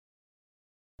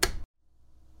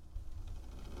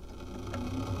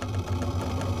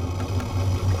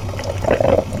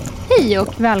Hej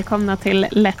och välkomna till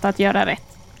Lätt att göra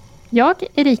rätt. Jag,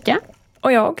 Erika,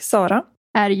 och jag, Sara,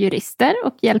 är jurister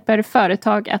och hjälper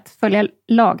företag att följa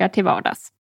lagar till vardags.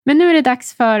 Men nu är det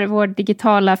dags för vår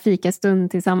digitala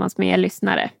fikastund tillsammans med er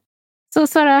lyssnare. Så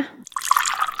Sara,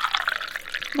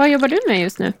 vad jobbar du med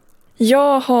just nu?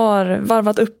 Jag har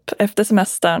varvat upp efter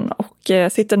semestern och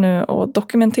sitter nu och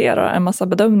dokumenterar en massa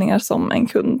bedömningar som en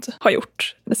kund har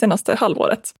gjort det senaste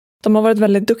halvåret. De har varit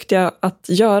väldigt duktiga att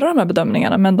göra de här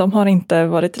bedömningarna, men de har inte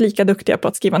varit lika duktiga på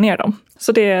att skriva ner dem.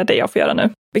 Så det är det jag får göra nu,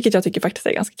 vilket jag tycker faktiskt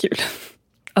är ganska kul.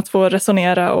 Att få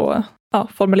resonera och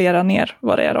formulera ner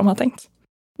vad det är de har tänkt.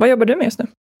 Vad jobbar du med just nu?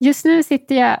 Just nu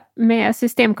sitter jag med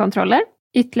systemkontroller.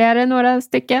 Ytterligare några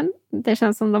stycken. Det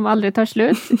känns som de aldrig tar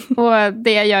slut. Och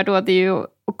det jag gör då det är ju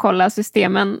att kolla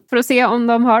systemen för att se om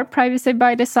de har privacy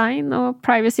by design och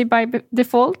privacy by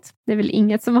default. Det är väl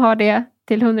inget som har det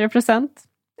till 100%.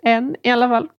 Än i alla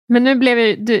fall. Men nu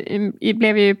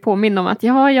blev jag ju påminn om att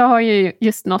jag har ju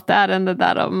just något ärende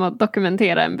där om att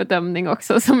dokumentera en bedömning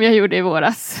också som jag gjorde i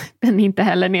våras. Den är inte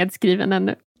heller nedskriven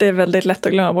ännu. Det är väldigt lätt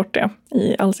att glömma bort det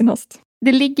i all sin hast.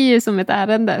 Det ligger ju som ett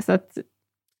ärende så att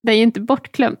det är ju inte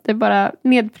bortglömt, det är bara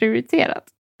nedprioriterat.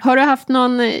 Har du haft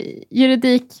någon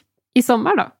juridik i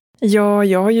sommar då? Ja,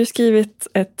 jag har ju skrivit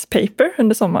ett paper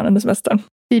under sommaren, under semestern.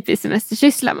 Typiskt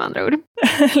semestersyssla med andra ord.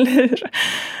 Eller hur?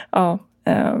 Ja.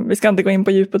 Vi ska inte gå in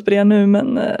på djupet på det nu,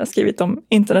 men jag har skrivit om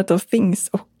Internet of Things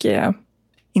och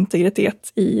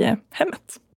integritet i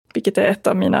hemmet. Vilket är ett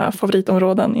av mina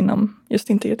favoritområden inom just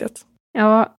integritet.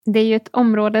 Ja, det är ju ett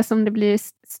område som det blir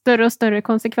större och större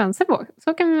konsekvenser på.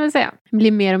 Så kan man väl säga. Det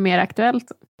blir mer och mer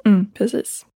aktuellt.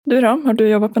 Precis. Du då? Har du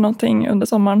jobbat med någonting under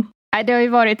sommaren? Nej, det har ju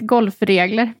varit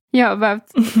golfregler jag har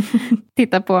behövt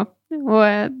titta på.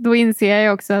 Och då inser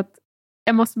jag också att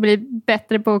jag måste bli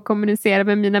bättre på att kommunicera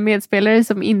med mina medspelare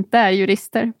som inte är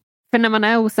jurister. För när man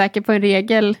är osäker på en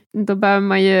regel, då behöver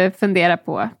man ju fundera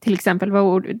på till exempel vad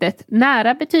ordet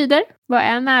nära betyder. Vad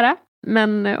är nära?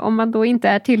 Men om man då inte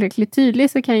är tillräckligt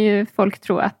tydlig så kan ju folk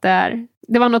tro att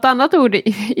det var något annat ord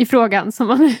i frågan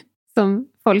som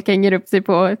folk hänger upp sig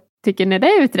på och tycker när det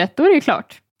är utrett, då är det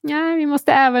klart. Ja, vi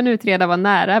måste även utreda vad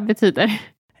nära betyder.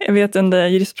 Jag vet under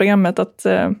juristprogrammet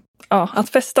att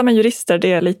festa med jurister,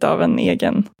 det är lite av en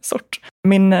egen sort.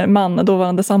 Min man,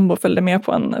 dåvarande sambo, följde med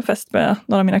på en fest med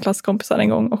några av mina klasskompisar en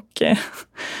gång och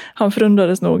han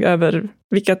förundrades nog över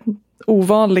vilka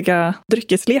ovanliga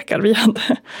dryckeslekar vi hade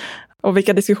och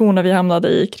vilka diskussioner vi hamnade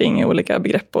i kring olika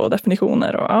begrepp och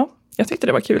definitioner. Och jag tyckte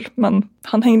det var kul, men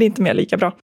han hängde inte med lika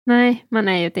bra. Nej, man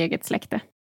är ju ett eget släkte.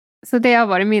 Så det har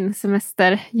varit min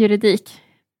semesterjuridik.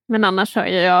 Men annars har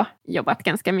jag jobbat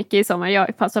ganska mycket i sommar. Jag har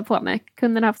passat på när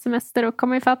kunderna haft semester och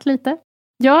kommit ifatt lite.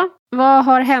 Ja, vad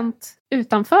har hänt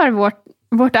utanför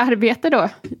vårt arbete då?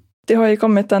 Det har ju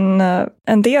kommit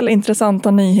en del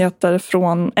intressanta nyheter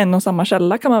från en och samma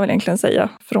källa kan man väl egentligen säga.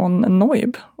 Från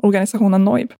NOIB, organisationen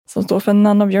NOIB. Som står för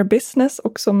None of Your Business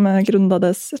och som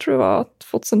grundades, jag tror det var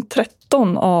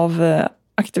 2013 av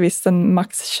aktivisten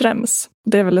Max Schrems.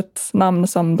 Det är väl ett namn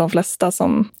som de flesta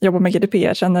som jobbar med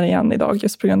GDPR känner igen idag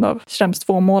just på grund av Schrems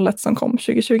 2-målet som kom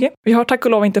 2020. Vi har tack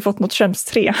och lov inte fått något Schrems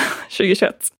 3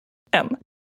 2021 än.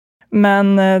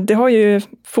 Men det har ju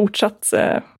fortsatt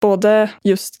både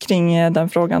just kring den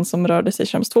frågan som rörde sig i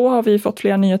Schrems 2 har vi fått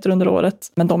flera nyheter under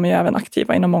året. Men de är ju även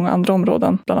aktiva inom många andra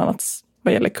områden, bland annat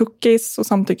vad gäller cookies och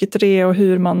samtycke 3 och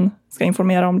hur man ska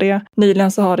informera om det.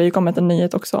 Nyligen så har det ju kommit en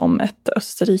nyhet också om ett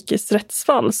österrikiskt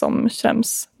rättsfall som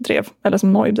Schrems drev, eller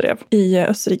som NOIB drev, i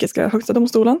österrikiska högsta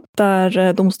domstolen.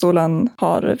 Där domstolen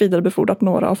har vidarebefordrat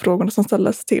några av frågorna som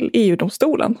ställdes till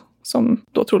EU-domstolen. Som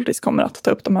då troligtvis kommer att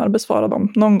ta upp de här och besvara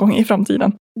dem någon gång i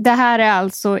framtiden. Det här är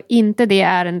alltså inte det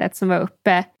ärendet som var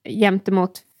uppe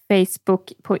gentemot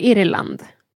Facebook på Irland?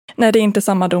 Nej, det är inte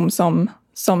samma dom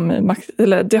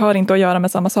eller det har inte att göra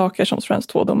med samma saker som Schrems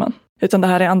 2-domen. Utan det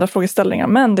här är andra frågeställningar,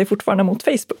 men det är fortfarande mot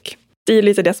Facebook. Det är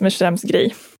lite det som är Schrems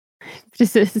grej.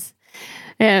 Precis.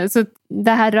 Så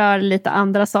det här rör lite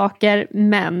andra saker,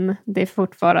 men det är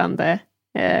fortfarande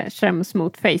Schrems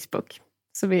mot Facebook.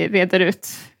 Så vi reder ut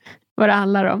vad det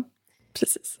handlar om.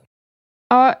 Precis.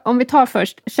 Ja, om vi tar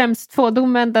först. Schrems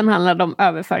 2-domen, den handlar om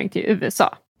överföring till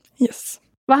USA. Yes.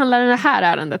 Vad handlar det här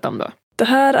ärendet om då? Det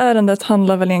här ärendet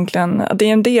handlar väl egentligen, det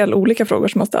är en del olika frågor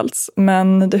som har ställts, men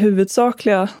en av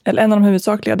de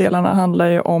huvudsakliga delarna handlar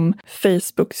ju om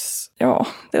Facebooks,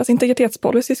 deras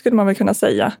integritetspolicy skulle man väl kunna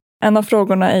säga. En av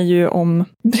frågorna är ju om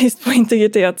brist på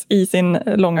integritet i sin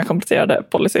långa komplicerade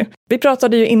policy. Vi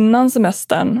pratade ju innan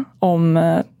semestern om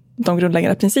de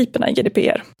grundläggande principerna i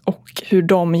GDPR och hur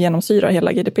de genomsyrar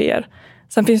hela GDPR.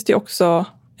 Sen finns det ju också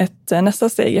nästa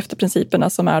steg efter principerna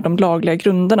som är de lagliga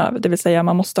grunderna. Det vill säga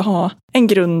man måste ha en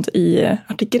grund i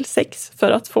artikel 6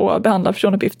 för att få behandla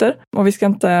personuppgifter. Och vi ska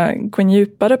inte gå in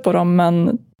djupare på dem,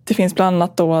 men det finns bland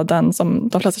annat då den som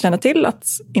de flesta känner till, att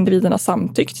individerna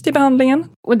samtyckt till behandlingen.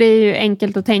 Och det är ju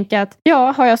enkelt att tänka att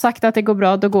ja, har jag sagt att det går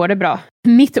bra, då går det bra.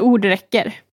 Mitt ord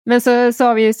räcker. Men så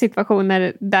har vi ju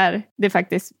situationer där det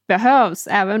faktiskt behövs,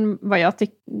 även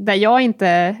där jag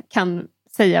inte kan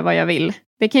säga vad jag vill.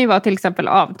 Det kan ju vara till exempel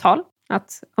avtal.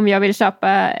 Att om jag vill köpa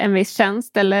en viss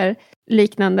tjänst eller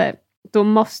liknande, då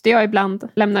måste jag ibland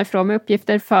lämna ifrån mig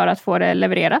uppgifter för att få det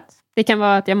levererat. Det kan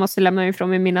vara att jag måste lämna ifrån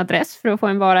mig min adress för att få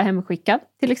en vara hemskickad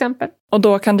till exempel. Och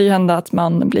då kan det ju hända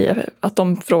att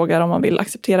de frågar om man vill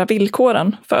acceptera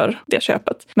villkoren för det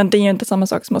köpet. Men det är ju inte samma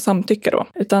sak som att samtycka då.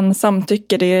 Utan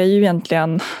samtycke, det är ju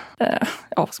egentligen,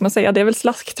 vad ska man säga, det är väl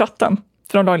slasktratten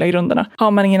för de lagliga grunderna.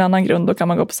 Har man ingen annan grund, då kan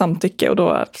man gå på samtycke, och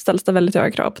då ställs det väldigt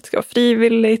höga krav på att det ska vara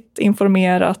frivilligt,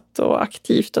 informerat och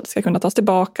aktivt, att det ska kunna tas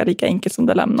tillbaka lika enkelt som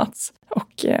det lämnats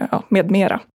och med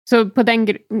mera.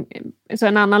 Så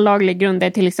en annan laglig grund är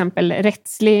till exempel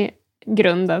rättslig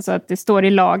grund, alltså att det står i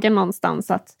lagen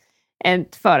någonstans att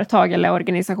ett företag eller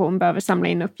organisation behöver samla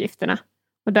in uppgifterna.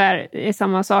 Och där är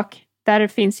samma sak. Där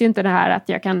finns ju inte det här att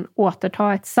jag kan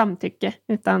återta ett samtycke,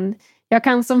 utan jag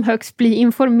kan som högst bli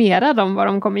informerad om vad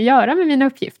de kommer göra med mina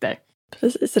uppgifter.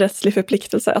 Precis, rättslig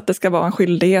förpliktelse, att det ska vara en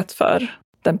skyldighet för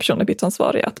den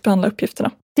personuppgiftsansvariga att behandla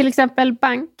uppgifterna. Till exempel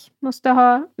bank måste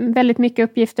ha väldigt mycket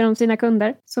uppgifter om sina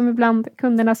kunder, som ibland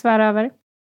kunderna svär över.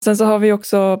 Sen så har vi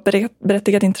också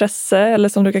berättigat intresse, eller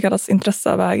som det kan kallas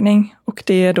intresseavvägning. Och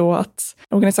det är då att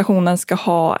organisationen ska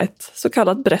ha ett så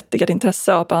kallat berättigat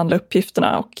intresse av att behandla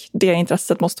uppgifterna. Och det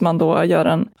intresset måste man då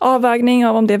göra en avvägning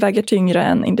av om det väger tyngre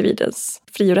än individens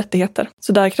fri- och rättigheter.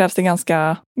 Så där krävs det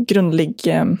ganska grundlig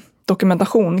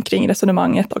dokumentation kring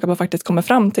resonemanget, och att man faktiskt kommer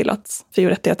fram till att fri- och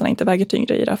rättigheterna inte väger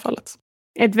tyngre i det här fallet.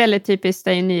 Ett väldigt typiskt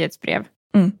är nyhetsbrev.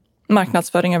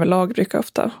 Marknadsföring överlag brukar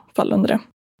ofta falla under det.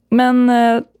 Men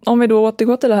om vi då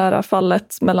återgår till det här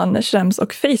fallet mellan Schrems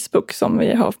och Facebook som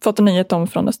vi har fått en nyhet om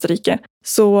från Österrike,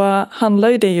 så handlar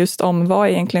ju det just om vad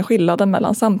är egentligen skillnaden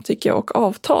mellan samtycke och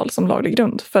avtal som laglig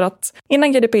grund. För att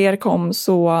innan GDPR kom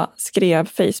så skrev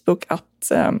Facebook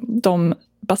att de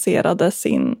baserade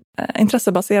sin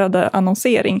intressebaserade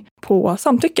annonsering på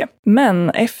samtycke. Men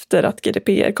efter att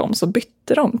GDPR kom så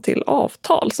bytte de till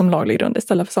avtal som laglig grund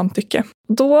istället för samtycke.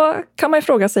 Då kan man ju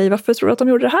fråga sig, varför tror du att de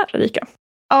gjorde det här, Erika?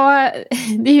 Ja,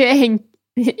 det är ju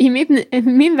i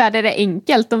min värld är det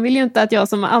enkelt. De vill ju inte att jag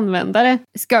som användare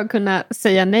ska kunna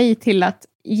säga nej till att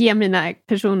ge mina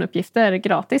personuppgifter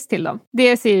gratis till dem.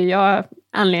 Det ser jag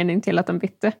anledning till att de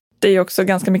bytte. Det är ju också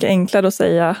ganska mycket enklare att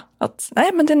säga att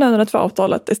nej, men det är nödvändigt för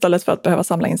avtalet, istället för att behöva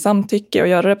samla in samtycke och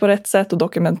göra det på rätt sätt och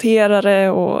dokumentera det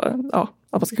och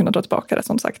att man ska kunna dra tillbaka det,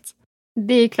 som sagt.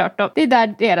 Det är klart då. Det är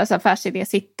där deras affärsidé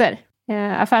sitter.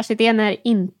 Affärsidén är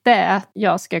inte att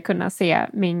jag ska kunna se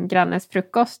min grannes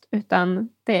frukost, utan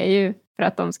det är ju för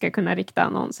att de ska kunna rikta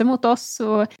annonser mot oss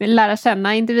och lära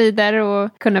känna individer och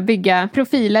kunna bygga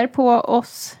profiler på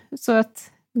oss så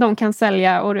att de kan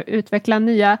sälja och utveckla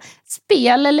nya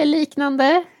spel eller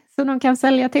liknande som de kan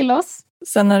sälja till oss.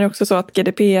 Sen är det också så att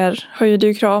GDPR höjde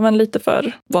ju kraven lite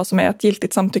för vad som är ett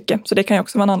giltigt samtycke. Så det kan ju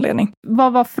också vara en anledning.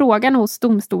 Vad var frågan hos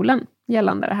domstolen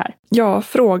gällande det här? Ja,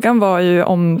 frågan var ju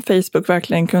om Facebook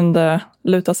verkligen kunde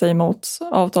luta sig mot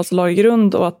avtalslag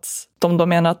grund och att de då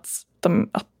menar att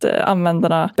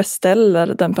användarna beställer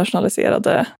den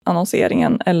personaliserade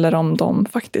annonseringen eller om de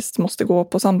faktiskt måste gå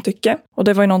på samtycke. Och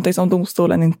det var ju någonting som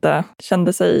domstolen inte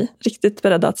kände sig riktigt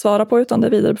beredda att svara på, utan det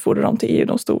vidarebefordrade dem till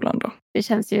EU-domstolen då. Det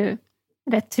känns ju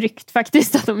rätt tryggt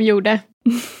faktiskt att de gjorde.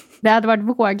 Det hade varit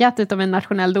vågat utav en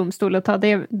nationell domstol att ta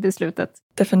det beslutet.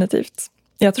 Definitivt.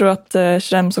 Jag tror att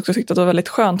Schrems också tyckte att det var väldigt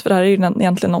skönt, för det här är ju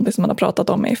egentligen någonting som man har pratat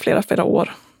om i flera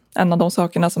år. En av de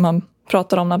sakerna som han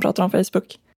pratar om när han pratar om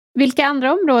Facebook. Vilka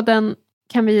andra områden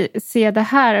kan vi se det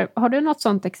här? Har du något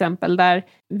sådant exempel där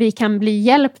vi kan bli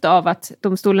hjälpt av att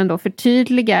domstolen då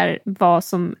förtydligar vad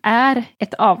som är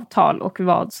ett avtal och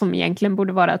vad som egentligen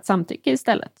borde vara ett samtycke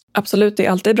istället? Absolut, det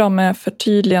är alltid bra med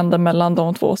förtydligande mellan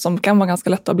de två som kan vara ganska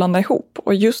lätta att blanda ihop.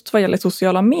 Och just vad gäller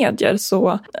sociala medier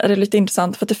så är det lite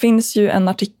intressant, för att det finns ju en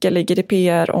artikel i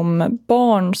GDPR om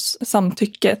barns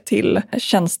samtycke till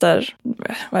tjänster,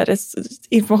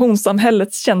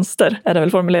 informationssamhällets tjänster är det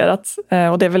väl formulerat.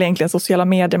 Och det är väl egentligen sociala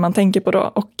medier man tänker på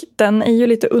då. Och den är ju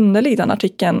lite underlig, den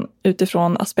artikeln,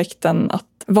 utifrån aspekten att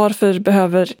varför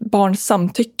behöver barns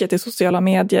samtycke till sociala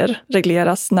medier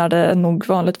regleras när det nog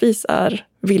vanligtvis är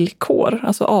villkor,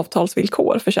 alltså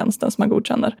avtalsvillkor för tjänsten som man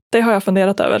godkänner. Det har jag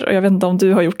funderat över och jag vet inte om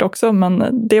du har gjort det också,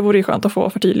 men det vore ju skönt att få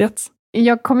förtydligat.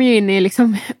 Jag kommer ju in i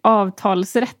liksom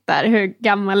avtalsrätt där. Hur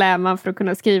gammal är man för att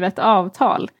kunna skriva ett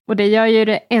avtal? Och det gör ju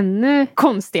det ännu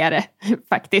konstigare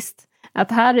faktiskt.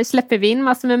 Att här släpper vi in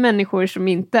massor med människor som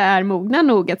inte är mogna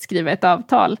nog att skriva ett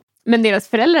avtal. Men deras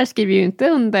föräldrar skriver ju inte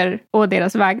under och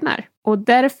deras vägnar. Och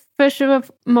därför så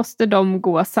måste de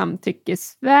gå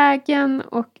samtyckesvägen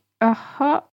och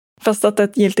Fast att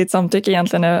ett giltigt samtycke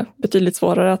egentligen är betydligt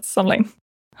svårare att samla in.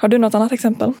 Har du något annat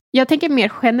exempel? Jag tänker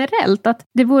mer generellt att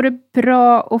det vore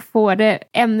bra att få det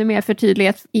ännu mer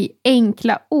förtydligat i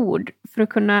enkla ord för att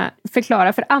kunna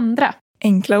förklara för andra.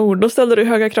 Enkla ord, då ställer du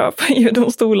höga krav på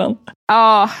EU-domstolen.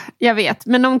 Ja, jag vet.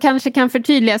 Men de kanske kan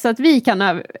förtydliga så att vi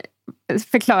kan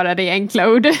förklara det i enkla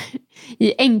ord.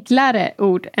 I enklare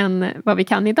ord än vad vi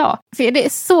kan idag. För det är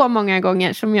så många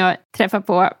gånger som jag träffar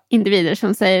på individer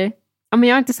som säger ja, men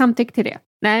jag har inte samtyckt till det.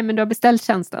 Nej, men du har beställt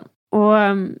tjänsten. Och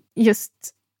just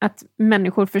att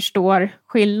människor förstår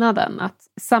skillnaden. Att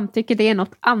samtycke det är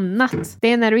något annat. Det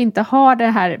är när du inte har det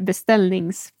här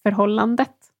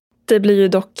beställningsförhållandet. Det blir ju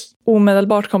dock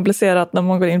omedelbart komplicerat när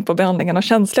man går in på behandlingen av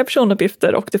känsliga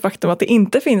personuppgifter och det faktum att det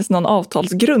inte finns någon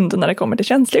avtalsgrund när det kommer till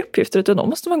känsliga uppgifter, utan då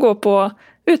måste man gå på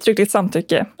uttryckligt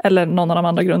samtycke eller någon av de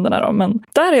andra grunderna då. Men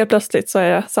där är plötsligt så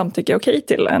är samtycke okej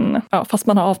till fast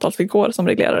man har avtalsvillkor som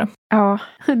reglerar det. Ja,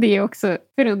 det är också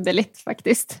förunderligt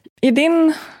faktiskt.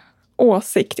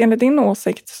 Enligt din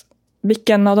åsikt,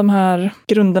 vilken av de här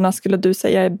grunderna skulle du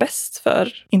säga är bäst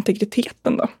för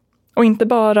integriteten då? Och inte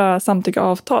bara samtycke och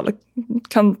avtal,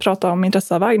 kan prata om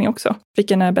intresseavvägning också.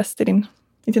 Vilken är bäst i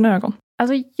dina ögon?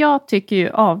 Alltså jag tycker ju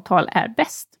avtal är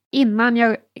bäst. Innan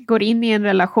jag går in i en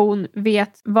relation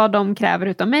vet vad de kräver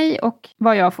utav mig och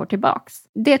vad jag får tillbaks.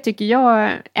 Det tycker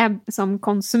jag är som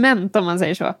konsument om man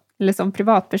säger så. Eller som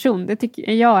privatperson. Det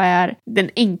tycker jag är den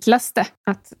enklaste.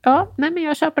 Att men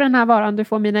jag köper den här varan.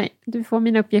 Du får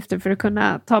mina uppgifter för att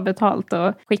kunna ta betalt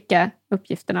och skicka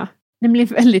uppgifterna. Det blir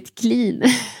väldigt clean.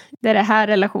 Det är det här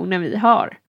relationen vi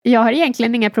har. Jag har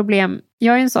egentligen inga problem.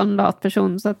 Jag är en sån lat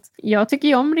person så att jag tycker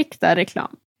ju om riktad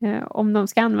reklam. Om de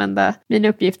ska använda mina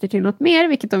uppgifter till något mer,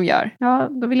 vilket de gör. Ja,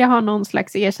 då vill jag ha någon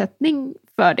slags ersättning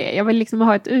för det. Jag vill liksom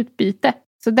ha ett utbyte.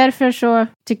 Så därför så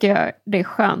tycker jag det är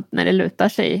skönt när det lutar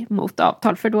sig mot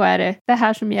avtal. För då är det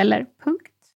här som gäller.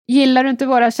 Punkt. Gillar du inte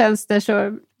våra tjänster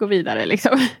så gå vidare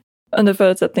liksom. Under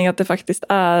förutsättning att det faktiskt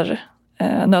är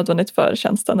nödvändigt för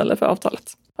tjänsten eller för avtalet.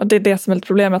 Och det är det som är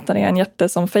problemet när det är en jätte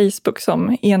som Facebook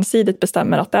som ensidigt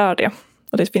bestämmer att det är det.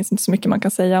 Och det finns inte så mycket man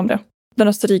kan säga om det. Den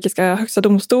österrikiska högsta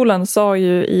domstolen sa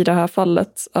ju i det här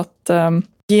fallet att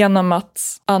genom att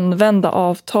använda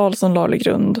avtal som laglig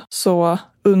grund så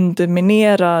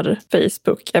underminerar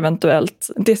Facebook eventuellt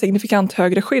det signifikant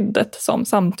högre skyddet som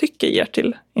samtycke ger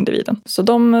till individen. Så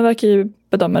de verkar ju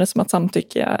bedöma det som att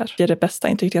samtycke ger det bästa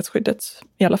integritetsskyddet,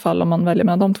 i alla fall om man väljer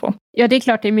mellan de två. Ja, det är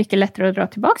klart det är mycket lättare att dra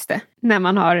tillbaka det när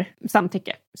man har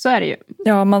samtycke. Så är det ju.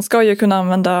 Ja, man ska ju kunna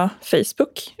använda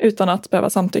Facebook utan att behöva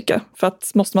samtycke. För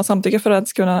att måste man samtycka för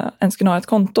att ens kunna ha ett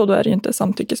konto, då är det ju inte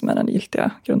samtycke som är den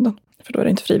giltiga grunden. För då är det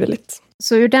inte frivilligt.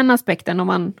 Så ur den aspekten, om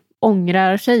man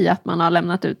ångrar sig att man har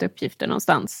lämnat ut uppgifter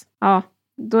någonstans, ja,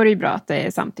 då är det ju bra att det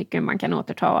är samtycke, man kan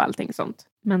återta och allting sånt.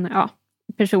 Men ja,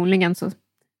 personligen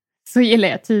så gillar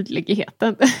jag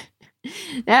tydligheten.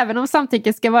 Även om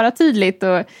samtycke ska vara tydligt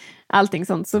och allting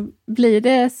sånt, så blir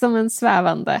det som en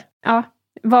svävande. Ja,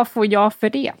 vad får jag för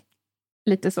det?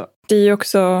 Lite så. Det är ju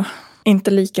också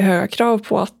inte lika höga krav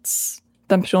på att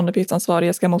den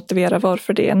personuppgiftsansvarige ska motivera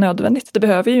varför det är nödvändigt. Det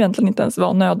behöver ju egentligen inte ens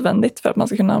vara nödvändigt för att man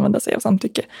ska kunna använda sig av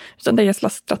samtycke. Utan det är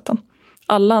slasktratten.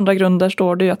 Alla andra grunder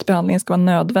står det ju att behandlingen ska vara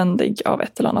nödvändig av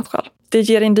ett eller annat skäl. Det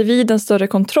ger individen större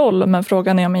kontroll, men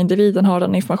frågan är om individen har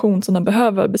den information som den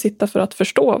behöver besitta för att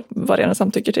förstå vad det är den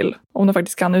samtycker till. Om den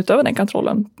faktiskt kan utöva den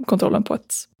kontrollen på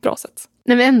ett bra sätt.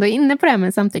 När vi ändå är inne på det här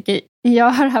med samtycke, jag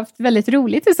har haft väldigt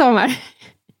roligt i sommar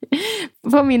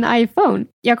på min iPhone.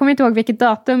 Jag kommer inte ihåg vilket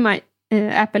datum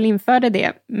Apple införde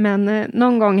det, men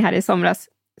någon gång här i somras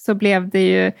så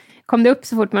kom det upp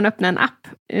så fort man öppnade en app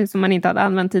som man inte hade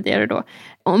använt tidigare då.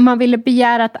 Och man ville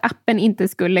begära att appen inte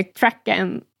skulle tracka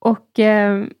en. Och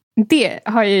det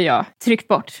har ju jag tryckt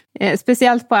bort.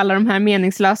 Speciellt på alla de här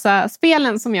meningslösa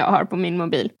spelen som jag har på min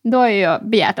mobil. Då har jag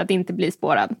begärt att inte bli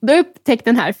spårad. Då upptäckte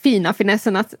den här fina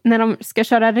finessen att när de ska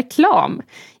köra reklam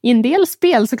i en del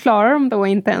spel så klarar de då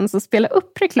inte ens att spela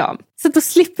upp reklam. Så då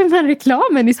slipper man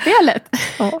reklamen i spelet.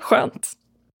 Ja, skönt.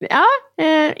 Ja,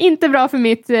 inte bra för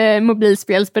mitt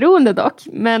mobilspelsberoende dock.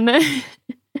 Men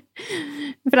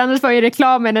för annars var ju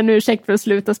reklamen en ursäkt för att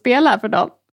sluta spela för dem.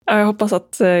 Jag hoppas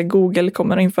att Google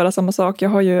kommer att införa samma sak. Jag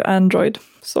har ju Android,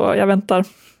 så jag väntar.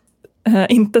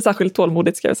 Inte särskilt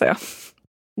tålmodigt ska jag säga.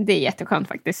 Det är jätteskönt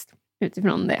faktiskt,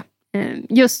 utifrån det.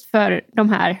 Just för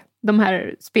de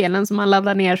här spelen som man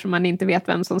laddar ner som man inte vet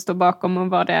vem som står bakom och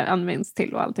vad det används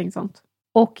till och allting sånt.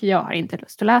 Och jag har inte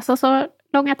lust att läsa så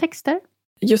långa texter.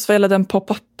 Just vad gäller den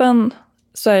pop-upen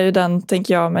så är ju den,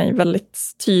 tänker jag mig, väldigt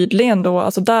tydlig ändå.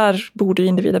 Alltså där borde ju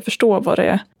individen förstå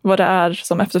vad det är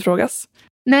som efterfrågas.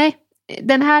 Nej,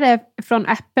 den här är från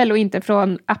Apple och inte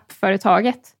från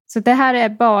appföretaget. Så det här är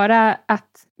bara att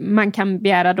man kan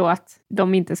begära då att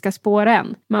de inte ska spåra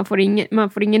än. Man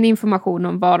får ingen information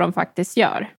om vad de faktiskt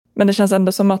gör. Men det känns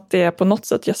ändå som att det på något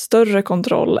sätt ger större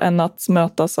kontroll än att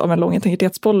mötas av en lång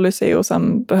integritetspolicy och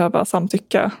sen behöva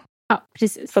samtycka. Ja,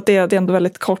 precis. För att det är ändå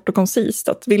väldigt kort och koncist.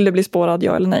 Att vill det bli spårad,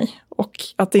 ja eller nej? Och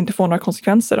att det inte får några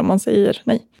konsekvenser om man säger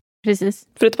nej. Precis.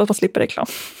 Förutom att man slipper reklam.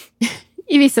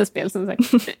 I vissa spel som sagt.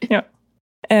 Ja.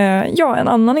 En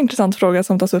annan intressant fråga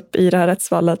som tas upp i det här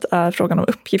rättsfallet är frågan om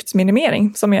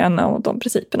uppgiftsminimering, som är en av de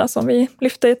principerna som vi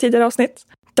lyfte i ett tidigare avsnitt.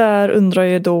 Där undrar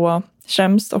ju då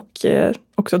Schrems och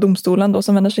också domstolen då,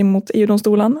 som vänder sig mot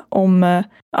EU-domstolen om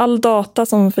all data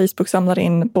som Facebook samlar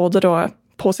in, både då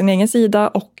på sin egen sida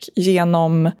och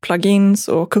genom plugins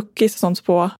och cookies och sånt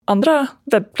på andra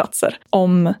webbplatser.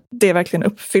 Om det verkligen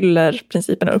uppfyller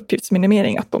principen av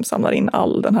uppgiftsminimering, att de samlar in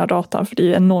all den här datan, för det är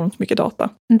ju enormt mycket data.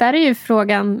 Där är ju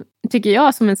frågan, tycker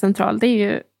jag som är central, det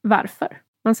är ju varför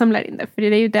man samlar in det. För det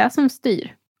är ju det som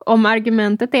styr. Om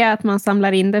argumentet är att man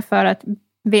samlar in det för att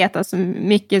veta så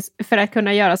mycket, för att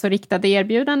kunna göra så riktade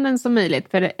erbjudanden som möjligt,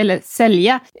 eller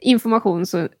sälja information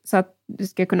så att du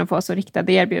ska kunna få så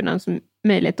riktade erbjudanden som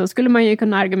möjligt, då skulle man ju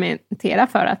kunna argumentera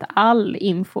för att all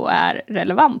info är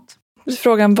relevant.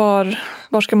 Frågan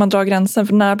var ska man dra gränsen,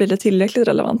 för när blir det tillräckligt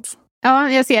relevant? Ja,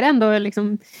 jag ser ändå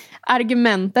liksom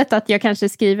argumentet att jag kanske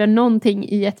skriver någonting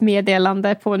i ett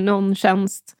meddelande på någon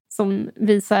tjänst som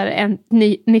visar en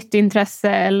nytt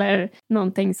intresse eller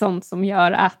någonting sånt som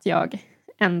gör att jag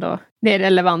ändå, det är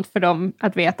relevant för dem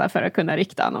att veta för att kunna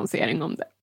rikta annonsering om det.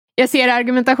 Jag ser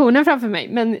argumentationen framför mig,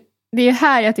 men det är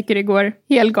här jag tycker det går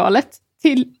helt galet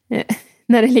till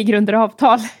när det ligger under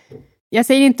avtal. Jag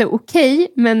säger inte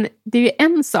okej, men det är ju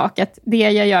en sak att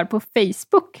det jag gör på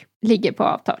Facebook ligger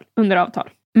på under avtal.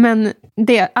 Men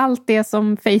allt det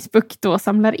som Facebook då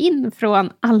samlar in från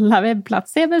alla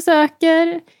webbplatser jag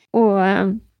besöker och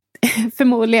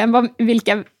förmodligen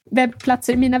vilka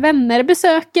webbplatser mina vänner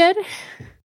besöker,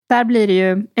 där blir det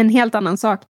ju en helt annan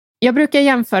sak. Jag brukar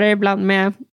jämföra ibland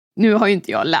med, nu har ju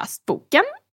inte jag läst boken,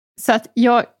 så att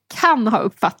jag kan ha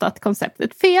uppfattat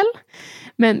konceptet fel,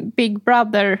 men Big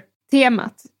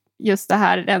Brother-temat, just det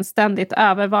här, den ständigt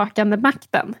övervakande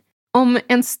makten. Om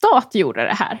en stat gjorde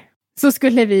det här så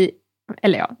skulle vi,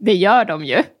 eller ja, det gör de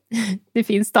ju. Det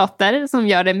finns stater som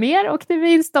gör det mer och det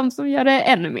finns de som gör det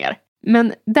ännu mer.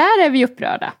 Men där är vi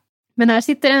upprörda. Men här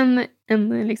sitter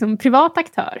en liksom privat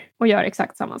aktör och gör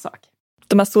exakt samma sak.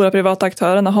 De här stora privata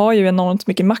aktörerna har ju enormt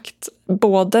mycket makt,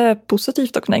 både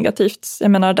positivt och negativt.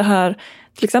 Jag menar det här,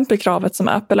 till exempel kravet som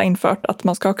Apple har infört, att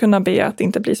man ska kunna be att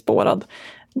inte bli spårad.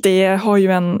 Det har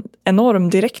ju en enorm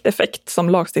direkt effekt som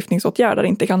lagstiftningsåtgärder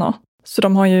inte kan ha. Så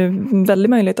de har ju väldigt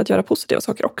möjlighet att göra positiva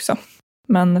saker också.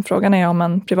 Men frågan är om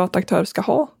en privat aktör ska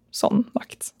ha sån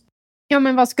makt. Ja,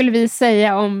 men vad skulle vi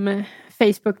säga om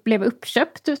Facebook blev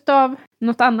uppköpt av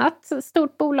något annat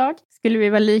stort bolag? Skulle vi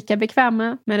vara lika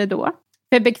bekväma med det då?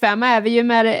 För bekväma är vi ju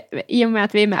med det, i och med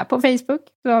att vi är med på Facebook.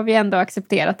 Så har vi ändå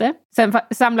accepterat det. Sen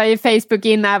samlar ju Facebook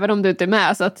in även om du inte är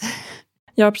med. Så att...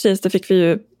 Ja, precis. Det fick vi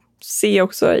ju se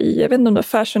också i, jag vet inte om det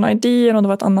var Fashion ID eller om det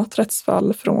var ett annat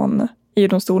rättsfall från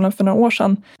EU-domstolen för några år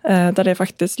sedan. Där det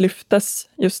faktiskt lyftes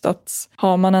just att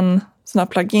har man en sån här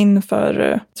plugin för,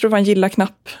 jag tror det var en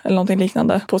gilla-knapp eller någonting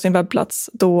liknande på sin webbplats,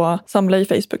 då samlar ju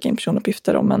Facebook in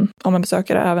personuppgifter om en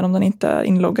besökare även om den inte är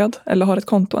inloggad eller har ett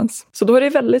konto ens. Så då är det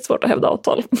väldigt svårt att hävda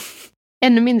avtal.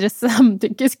 Ännu mindre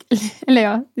samtycke, eller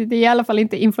ja, det är i alla fall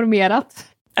inte informerat.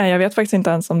 Jag vet faktiskt inte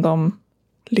ens om de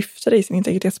lyfter det i sin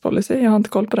integritetspolicy, jag har inte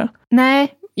koll på det.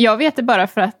 Nej, jag vet det bara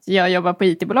för att jag jobbar på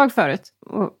IT-bolag förut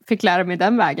och fick lära mig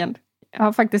den vägen. Jag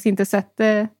har faktiskt inte sett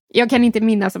det. Jag kan inte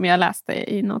minnas om jag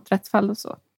läste i något rättsfall och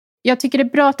så. Jag tycker det är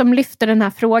bra att de lyfter den här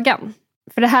frågan.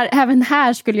 För även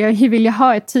här skulle jag vilja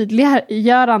ha ett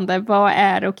tydliggörande. Vad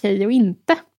är okej och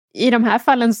inte? I de här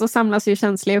fallen så samlas ju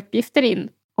känsliga uppgifter in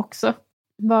också.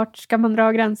 Vart ska man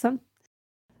dra gränsen?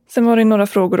 Sen var det några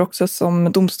frågor också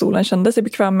som domstolen kände sig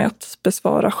bekväm med att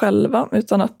besvara själva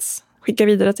utan att skicka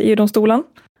vidare till EU-domstolen.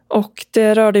 Och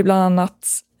det rörde bland annat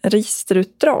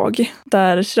registerutdrag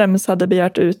där Schrems hade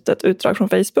begärt ut ett utdrag från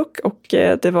Facebook och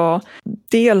det var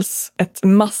dels ett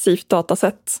massivt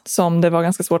dataset som det var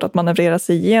ganska svårt att manövrera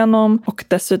sig igenom, och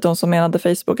dessutom så menade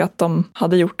Facebook att de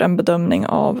hade gjort en bedömning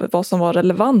av vad som var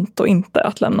relevant och inte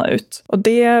att lämna ut. Och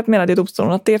det menade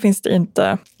domstolen att det finns det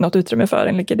inte något utrymme för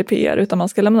enligt GDPR, utan man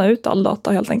ska lämna ut all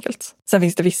data helt enkelt. Sen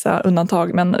finns det vissa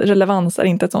undantag, men relevans är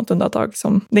inte ett sådant undantag.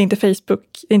 Det är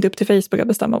inte upp till Facebook att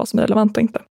bestämma vad som är relevant och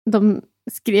inte. De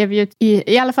skrev ju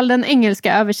i alla fall den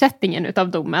engelska översättningen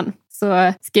utav domen,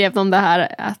 så skrev de det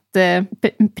här att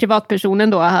privatpersonen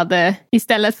då hade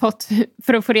istället fått,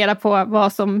 för att få reda på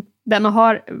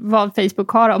vad Facebook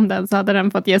har om den, så hade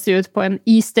den fått ge sig ut på en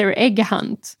Easter egg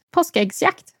hunt.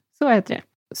 Påskäggsjakt, så heter det.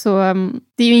 Så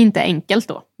det är ju inte enkelt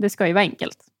då. Det ska ju vara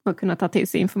enkelt att kunna ta till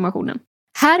sig informationen.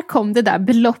 Här kom det där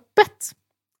beloppet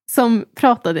som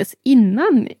pratades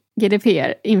innan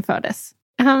GDPR infördes.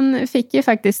 Han fick ju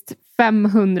faktiskt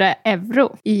 500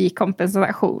 euro i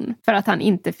kompensation för att han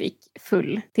inte fick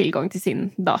full tillgång till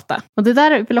sin data. Och det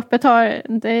där beloppet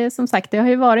det har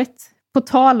ju varit på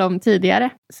tal om tidigare.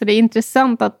 Så det är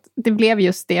intressant att det blev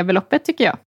just det beloppet, tycker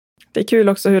jag. Det är kul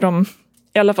också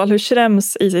hur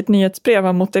Schrems i sitt nyhetsbrev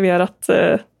har motiverat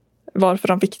varför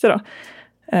han fick det då.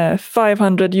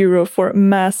 500 euro for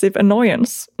massive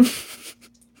annoyance.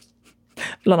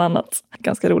 Bland annat.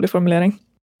 Ganska rolig formulering.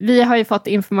 Vi har ju fått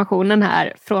informationen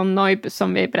här från Noib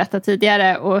som vi berättade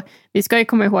tidigare, och vi ska ju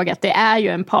komma ihåg att det är ju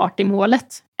en part i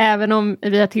målet. Även om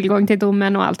vi har tillgång till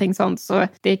domen och allting sånt, så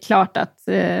det är klart att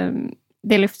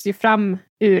det lyfts ju fram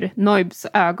ur Noibs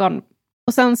ögon.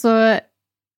 Och sen så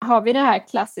har vi det här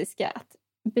klassiska att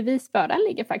bevisbördan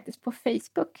ligger faktiskt på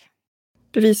Facebook.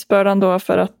 Bevisbördan då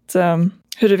för att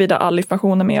huruvida all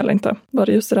information är med eller inte, var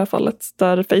det just i det här fallet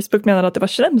där Facebook menade att det var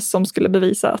Schrems som skulle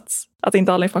bevisa att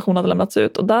inte all information hade lämnats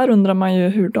ut. Och där undrar man ju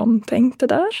hur de tänkte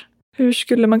där. Hur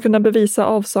skulle man kunna bevisa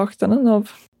avsaknaden av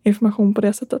information på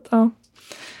det sättet? Ja.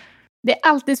 Det är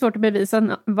alltid svårt att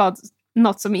bevisa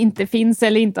något som inte finns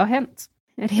eller inte har hänt.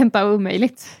 Rent av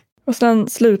omöjligt. Och sen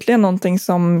slutligen någonting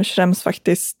som Schrems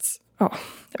faktiskt, jag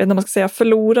vet inte om man ska säga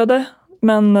förlorade,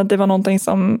 men det var någonting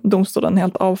som domstolen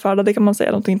helt avfärdade, kan man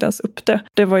säga. De tog inte ens upp det.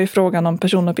 Det var ju frågan om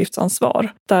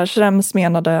personuppgiftsansvar. Där Schrems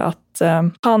menade att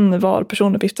han var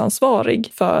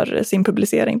personuppgiftsansvarig för sin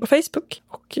publicering på Facebook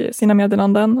och sina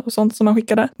meddelanden och sånt som han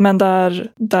skickade. Men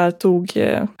där tog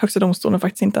Högsta domstolen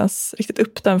faktiskt inte ens riktigt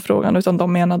upp den frågan, utan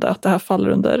de menade att det här faller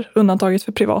under undantaget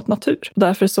för privat natur.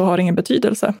 Därför så har det ingen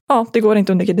betydelse. Ja, det går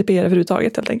inte under GDPR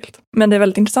överhuvudtaget helt enkelt. Men det är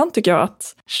väldigt intressant, tycker jag,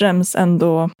 att Schrems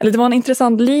det var en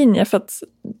intressant linje, för att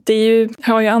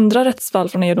har ju andra rättsfall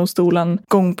från EU-domstolen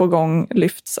gång på gång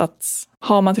lyfts att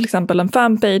har man till exempel en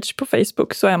fanpage på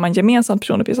Facebook så är man gemensamt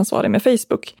personuppgiftsansvarig med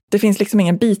Facebook. Det finns liksom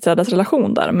ingen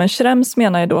biträdesrelation där, men Schrems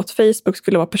menar ju då att Facebook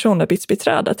skulle vara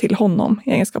personuppgiftsbiträde till honom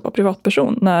i egenskap av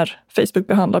privatperson när Facebook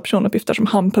behandlar personuppgifter som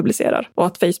han publicerar, och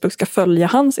att Facebook ska följa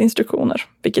hans instruktioner,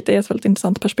 vilket är ett väldigt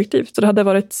intressant perspektiv. Så det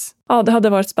hade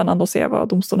varit spännande att se vad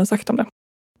domstolen sagt om det.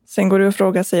 Sen går det att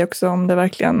fråga sig också om det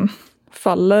verkligen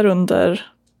faller under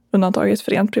undantaget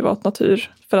för rent privat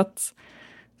natur, för att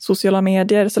sociala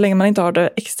medier, så länge man inte har det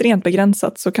extremt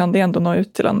begränsat, så kan det ändå nå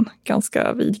ut till en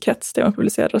ganska vid krets det man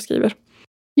publicerar och skriver.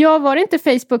 Ja, var det inte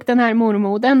Facebook den här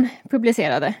mormoden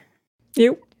publicerade?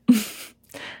 Jo,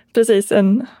 precis.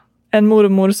 En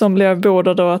mormor som blev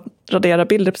beordrad att radera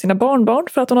bilder på sina barnbarn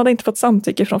för att hon hade inte fått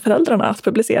samtycke från föräldrarna att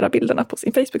publicera bilderna på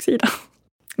sin Facebook-sida.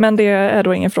 Men det är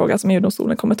då ingen fråga som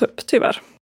EU-domstolen kommer ta upp, tyvärr.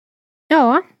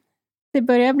 Ja, det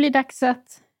börjar bli dags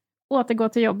att återgå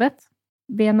till jobbet.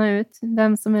 Bena ut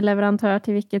vem som är leverantör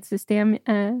till vilket system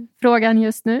är frågan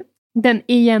just nu. Den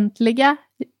egentliga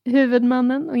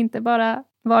huvudmannen och inte bara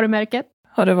varumärket.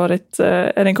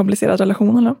 Är det en komplicerad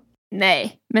relation eller?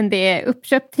 Nej, men det är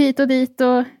uppköpt hit och dit,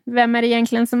 och vem är det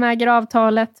egentligen som äger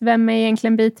avtalet? Vem är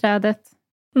egentligen biträdet?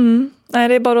 Nej,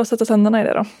 det är bara att sätta tänderna i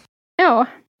det då. Ja,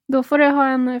 då får du ha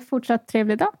en fortsatt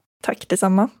trevlig dag. Tack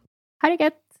detsamma. Ha det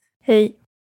gött. Hej.